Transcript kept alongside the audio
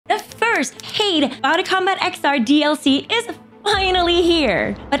first paid Bodycombat XR DLC is finally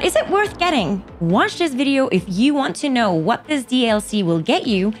here. But is it worth getting? Watch this video if you want to know what this DLC will get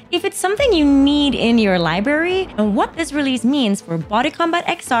you, if it's something you need in your library, and what this release means for Bodycombat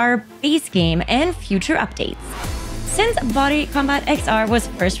XR base game and future updates. Since Bodycombat XR was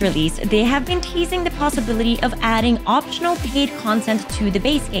first released, they have been teasing the possibility of adding optional paid content to the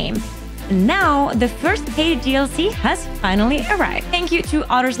base game. Now, the first paid DLC has finally arrived. Thank you to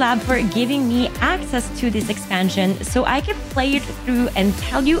Otters Lab for giving me access to this expansion so I can play it through and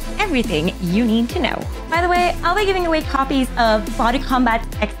tell you everything you need to know. By the way, I'll be giving away copies of Bodycombat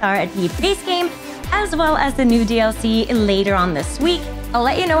XR the base game, as well as the new DLC later on this week. I'll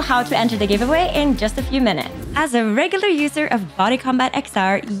let you know how to enter the giveaway in just a few minutes. As a regular user of Bodycombat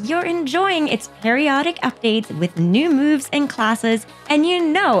XR, you're enjoying its periodic updates with new moves and classes, and you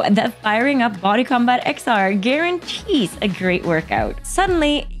know that firing up Bodycombat XR guarantees a great workout.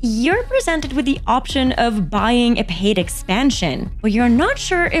 Suddenly, you're presented with the option of buying a paid expansion, but you're not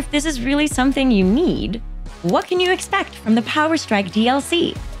sure if this is really something you need. What can you expect from the Power Strike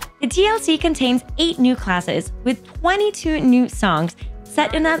DLC? The DLC contains 8 new classes with 22 new songs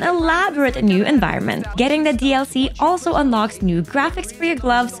set in an elaborate new environment. Getting the DLC also unlocks new graphics for your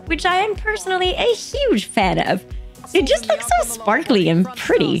gloves, which I am personally a huge fan of. They just look so sparkly and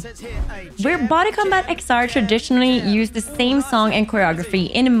pretty. Where Bodycombat XR traditionally used the same song and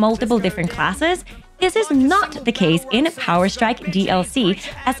choreography in multiple different classes, this is not the case in Power Strike DLC,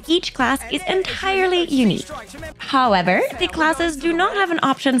 as each class is entirely unique. However, the classes do not have an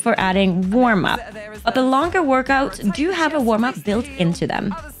option for adding warm-up, but the longer workouts do have a warm-up built into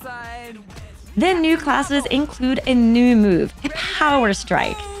them. The new classes include a new move, a Power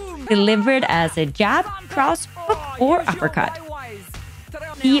Strike, delivered as a jab, cross, hook, or uppercut.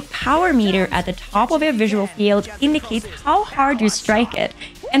 The power meter at the top of your visual field indicates how hard you strike it,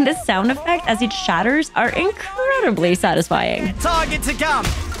 and the sound effect as it shatters are incredibly satisfying. Target to come.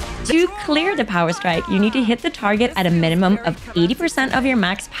 To clear the Power Strike, you need to hit the target at a minimum of 80% of your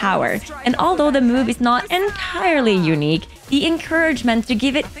max power. And although the move is not entirely unique, the encouragement to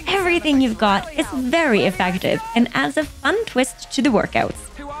give it everything you've got is very effective and adds a fun twist to the workouts.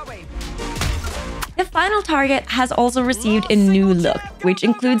 The final target has also received a new look, which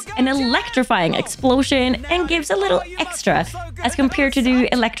includes an electrifying explosion and gives a little extra as compared to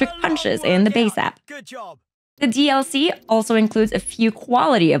the electric punches in the base app. The DLC also includes a few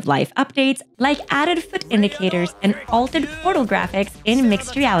quality of life updates, like added foot indicators and altered portal graphics in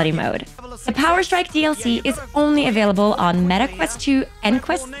mixed reality mode. The Power Strike DLC is only available on Meta Quest 2 and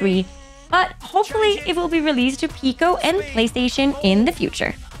Quest 3, but hopefully it will be released to Pico and PlayStation in the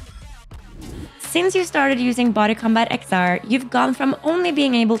future. Since you started using Bodycombat XR, you've gone from only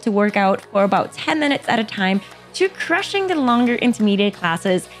being able to work out for about 10 minutes at a time to crushing the longer intermediate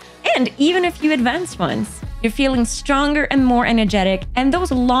classes and even a few advanced ones. You're feeling stronger and more energetic, and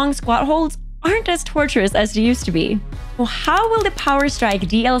those long squat holds aren't as torturous as they used to be. So how will the Power Strike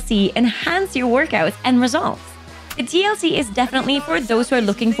DLC enhance your workouts and results? The DLC is definitely for those who are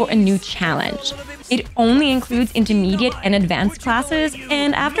looking for a new challenge. It only includes intermediate and advanced classes,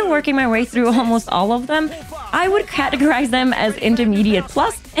 and after working my way through almost all of them, I would categorize them as intermediate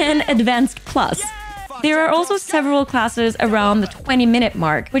plus and advanced plus. There are also several classes around the 20-minute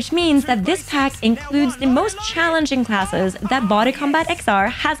mark, which means that this pack includes the most challenging classes that Bodycombat XR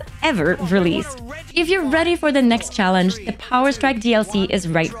has ever released. If you're ready for the next challenge, the Power Strike DLC is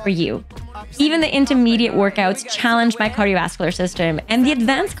right for you. Even the intermediate workouts challenge my cardiovascular system, and the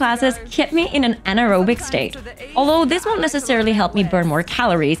advanced classes kept me in an anaerobic state. Although this won't necessarily help me burn more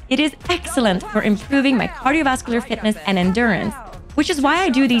calories, it is excellent for improving my cardiovascular fitness and endurance, which is why I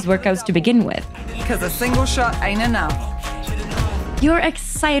do these workouts to begin with. Because a single shot ain't enough. You're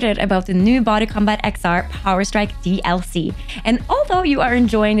excited about the new Bodycombat XR Power Strike DLC, and although you are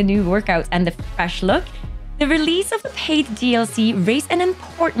enjoying the new workouts and the fresh look, the release of the paid DLC raised an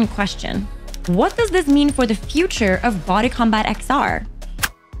important question. What does this mean for the future of Bodycombat XR?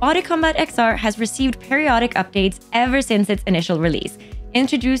 Bodycombat XR has received periodic updates ever since its initial release,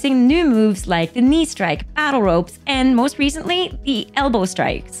 introducing new moves like the knee strike, battle ropes, and most recently, the elbow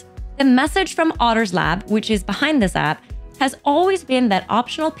strikes. The message from Otters Lab, which is behind this app, has always been that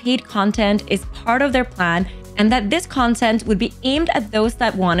optional paid content is part of their plan and that this content would be aimed at those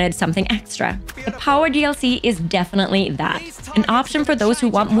that wanted something extra. The Power DLC is definitely that, an option for those who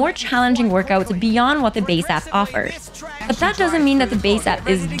want more challenging workouts beyond what the base app offers. But that doesn't mean that the base app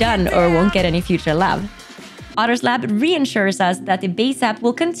is done or won't get any future love. Otters Lab reassures us that the base app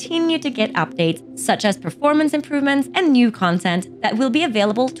will continue to get updates such as performance improvements and new content that will be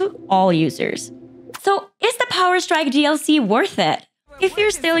available to all users. So is the Power Strike DLC worth it? If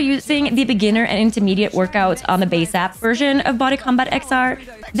you're still using the beginner and intermediate workouts on the base app version of Bodycombat XR,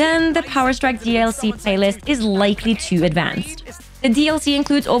 then the Power Strike DLC playlist is likely too advanced. The DLC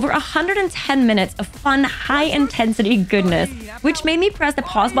includes over 110 minutes of fun, high-intensity goodness, which made me press the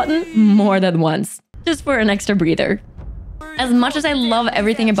pause button more than once, just for an extra breather. As much as I love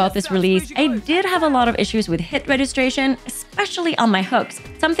everything about this release, I did have a lot of issues with hit registration, especially on my hooks,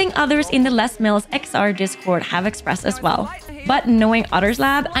 something others in the Les Mills XR Discord have expressed as well. But knowing Otter's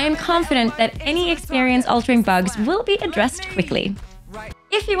Lab, I am confident that any experience-altering bugs will be addressed quickly.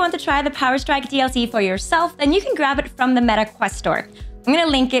 If you want to try the Power Strike DLC for yourself, then you can grab it from the Meta Quest store. I'm going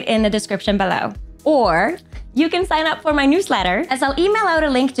to link it in the description below. Or you can sign up for my newsletter, as I'll email out a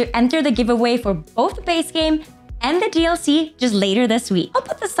link to enter the giveaway for both the base game and the DLC just later this week. I'll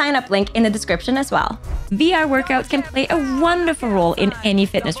put the sign-up link in the description as well. VR workouts can play a wonderful role in any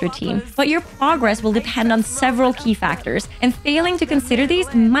fitness routine, but your progress will depend on several key factors, and failing to consider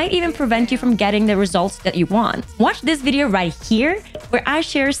these might even prevent you from getting the results that you want. Watch this video right here, where I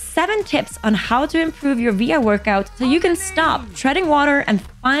share 7 tips on how to improve your VR workout so you can stop treading water and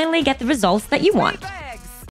finally get the results that you want.